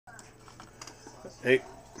Hey,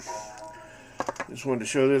 just wanted to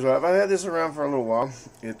show this off. I've had this around for a little while.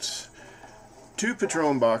 It's 2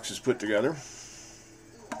 Padron boxes put together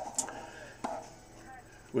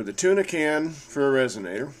with a tuna can for a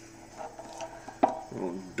resonator,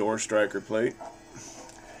 little door striker plate,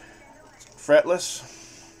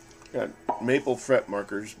 fretless, got maple fret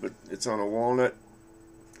markers, but it's on a walnut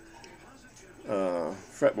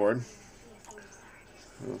fretboard,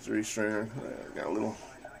 little 3-stringer, got a little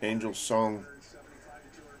Angel Song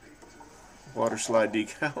water slide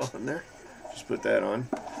decal on there. Just put that on.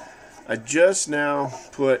 I just now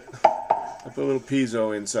put a little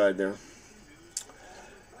piezo inside there,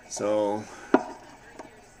 so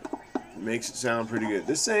it makes it sound pretty good.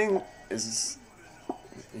 This thing is,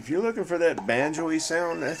 if you're looking for that banjo-y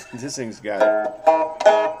sound, this thing's got it.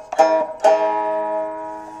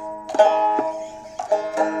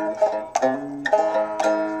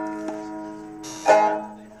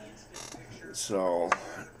 So,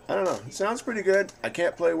 I don't know, it sounds pretty good. I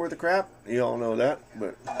can't play worth a crap, you all know that,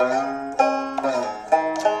 but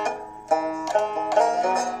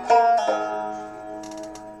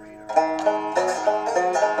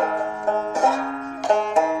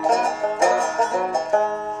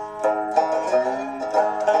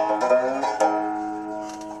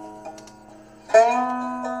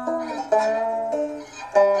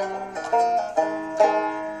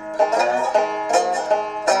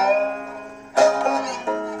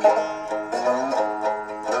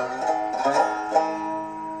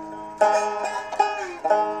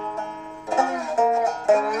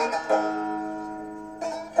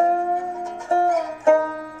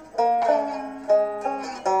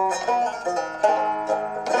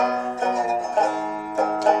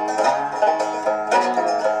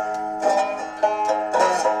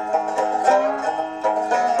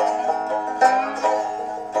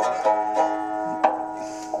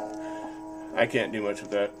I can't do much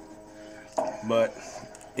with that. But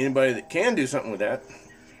anybody that can do something with that,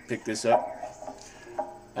 pick this up.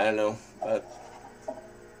 I don't know, about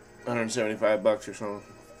 175 bucks or something,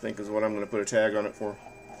 I think is what I'm going to put a tag on it for.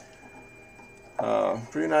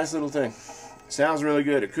 Pretty nice little thing. Sounds really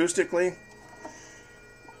good acoustically.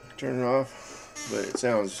 Turn it off, but it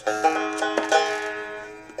sounds.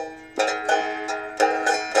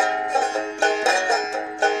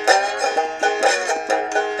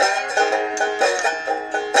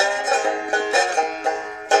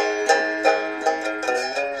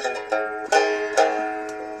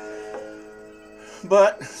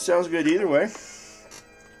 But sounds good either way.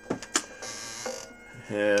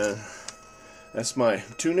 And that's my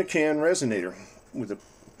tuna can resonator with a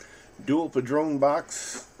dual Padron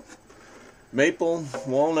box, maple,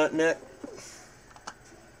 walnut neck.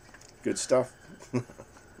 Good stuff.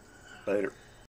 Later.